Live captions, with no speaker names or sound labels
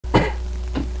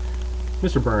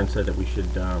Mr. Byrne said that we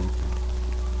should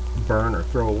burn or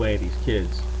throw away these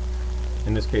kids.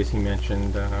 In this case, he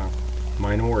mentioned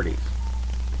minorities,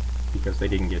 because they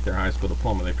didn't get their high school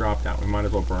diploma. They dropped out. We might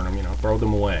as well burn them, throw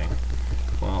them away.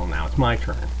 Well, now it's my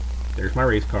turn. There's my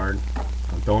race card.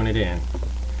 I'm throwing it in.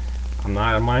 I'm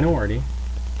not a minority,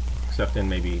 except in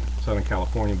maybe Southern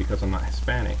California because I'm not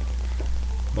Hispanic.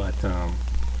 But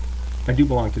I do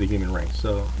belong to the human race.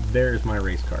 So there's my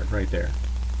race card right there.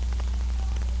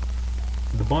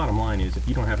 The bottom line is, if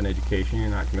you don't have an education, you're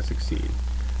not going to succeed.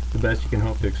 The best you can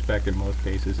hope to expect in most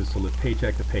cases is to live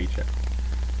paycheck to paycheck.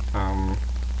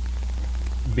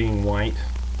 Being white,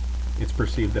 it's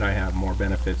perceived that I have more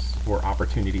benefits or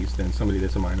opportunities than somebody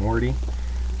that's a minority.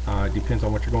 It depends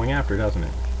on what you're going after, doesn't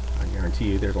it? I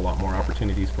guarantee you there's a lot more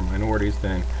opportunities for minorities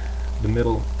than the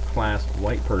middle class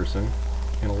white person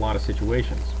in a lot of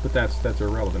situations. But that's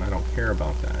irrelevant. I don't care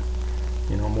about that.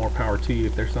 More power to you.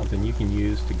 If there's something you can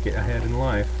use to get ahead in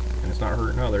life and it's not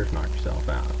hurting others, knock yourself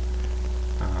out.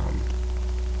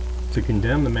 To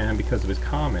condemn the man because of his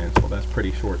comments, well, that's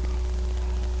pretty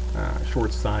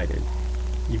short-sighted.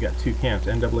 You've got two camps.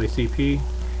 NAACP,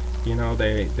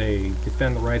 they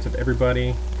defend the rights of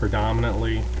everybody,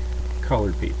 predominantly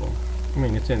colored people. I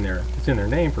mean, it's in their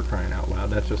name, for crying out loud.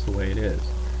 That's just the way it is.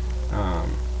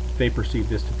 They perceive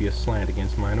this to be a slant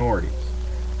against minorities.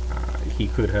 He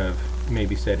could have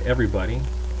maybe said everybody.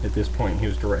 At this point, he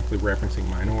was directly referencing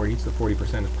minorities. The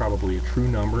 40% is probably a true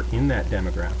number in that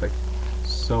demographic.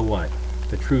 So what?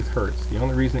 The truth hurts. The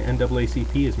only reason the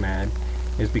NAACP is mad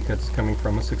is because it's coming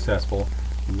from a successful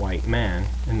white man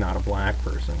and not a black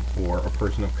person or a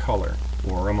person of color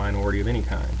or a minority of any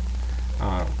kind.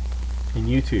 In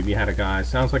YouTube, you had a guy,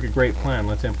 sounds like a great plan,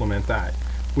 let's implement that,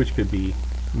 which could be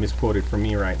misquoted from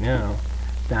me right now.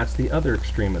 That's the other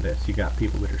extreme of this. You got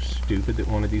people that are stupid that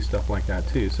want to do stuff like that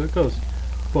too. So it goes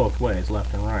both ways,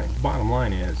 left and right. Bottom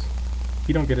line is, if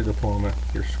you don't get a diploma,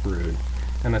 you're screwed.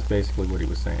 And that's basically what he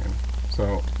was saying.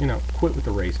 So, quit with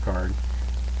the race card.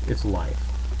 It's life.